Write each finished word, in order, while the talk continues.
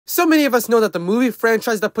So many of us know that the movie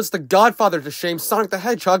franchise that puts the Godfather to shame, Sonic the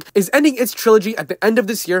Hedgehog, is ending its trilogy at the end of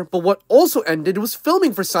this year, but what also ended was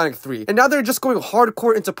filming for Sonic 3, and now they're just going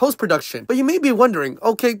hardcore into post-production. But you may be wondering,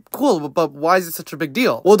 okay, cool, but why is it such a big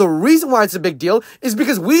deal? Well, the reason why it's a big deal is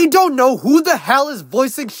because we don't know who the hell is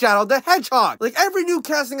voicing Shadow the Hedgehog. Like, every new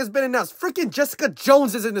casting has been announced. Freaking Jessica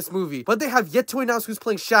Jones is in this movie, but they have yet to announce who's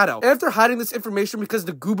playing Shadow. And if they're hiding this information because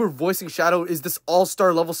the goober voicing Shadow is this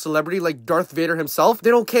all-star level celebrity like Darth Vader himself,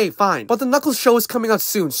 then okay, fine. But the Knuckles show is coming out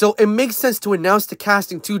soon, so it makes sense to announce the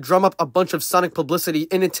casting to drum up a bunch of Sonic publicity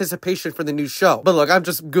in anticipation for the new show. But look, I'm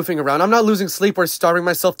just goofing around. I'm not losing sleep or starving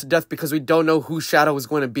myself to death because we don't know who Shadow is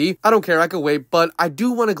going to be. I don't care, I could wait, but I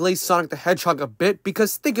do want to glaze Sonic the Hedgehog a bit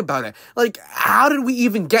because think about it. Like, how did we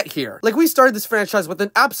even get here? Like, we started this franchise with an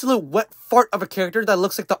absolute wet fart of a character that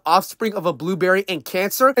looks like the offspring of a blueberry and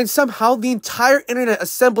cancer, and somehow the entire internet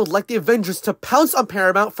assembled like the Avengers to pounce on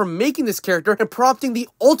Paramount for making this character and prompting the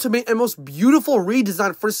ultimate and most beautiful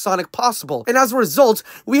redesign for Sonic possible. And as a result,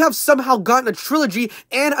 we have somehow gotten a trilogy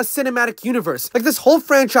and a cinematic universe. Like, this whole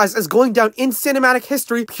franchise is going down in cinematic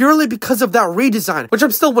history purely because of that redesign, which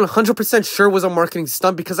I'm still 100% sure was a marketing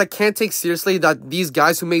stunt because I can't take seriously that these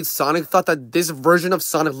guys who made Sonic thought that this version of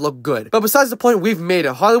Sonic looked good. But besides the point, we've made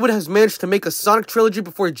it. Hollywood has managed to make a Sonic trilogy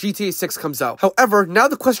before GTA 6 comes out. However, now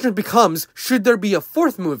the question becomes, should there be a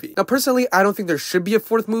fourth movie? Now, personally, I don't think there should be a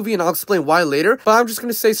fourth movie, and I'll explain why later, but I'm just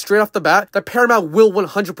gonna say straight off the bat that Paramount will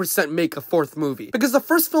 100% make a fourth movie. Because the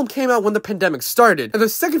first film came out when the pandemic started, and the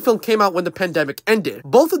second film came out when the pandemic ended.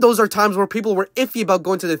 Both of those are times where people were iffy about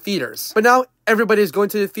going to the theaters. But now, everybody is going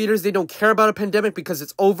to the theaters, they don't care about a pandemic because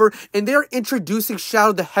it's over, and they are introducing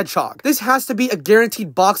Shadow the Hedgehog. This has to be a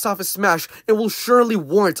guaranteed box office smash and will surely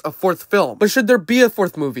warrant a fourth film. But should there be a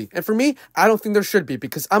fourth movie? And for me, I don't think there should be,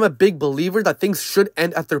 because I'm a big believer that things should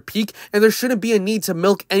end at their peak, and there shouldn't be a need to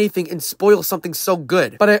milk anything and spoil something so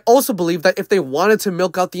good. But I also believe that if they wanted to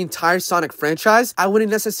milk out the entire Sonic franchise, I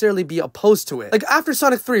wouldn't necessarily be opposed to it. Like, after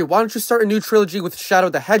Sonic 3, why don't you start a new trilogy with Shadow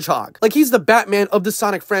the Hedgehog? Like, he's the Batman of the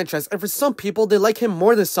Sonic franchise, and for some people, they like him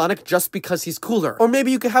more than Sonic just because he's cooler. Or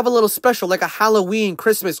maybe you could have a little special like a Halloween,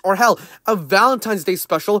 Christmas, or hell, a Valentine's Day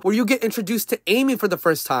special where you get introduced to Amy for the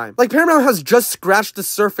first time. Like, Paramount has just scratched the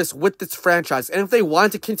surface with this franchise, and if they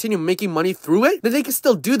wanted to continue making money through it, then they can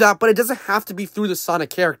still do that, but it doesn't have to be through the Sonic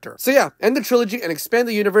character. So yeah, end the trilogy and expand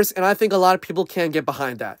the universe, and I think a lot of people can get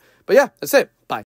behind that. But yeah, that's it. Bye.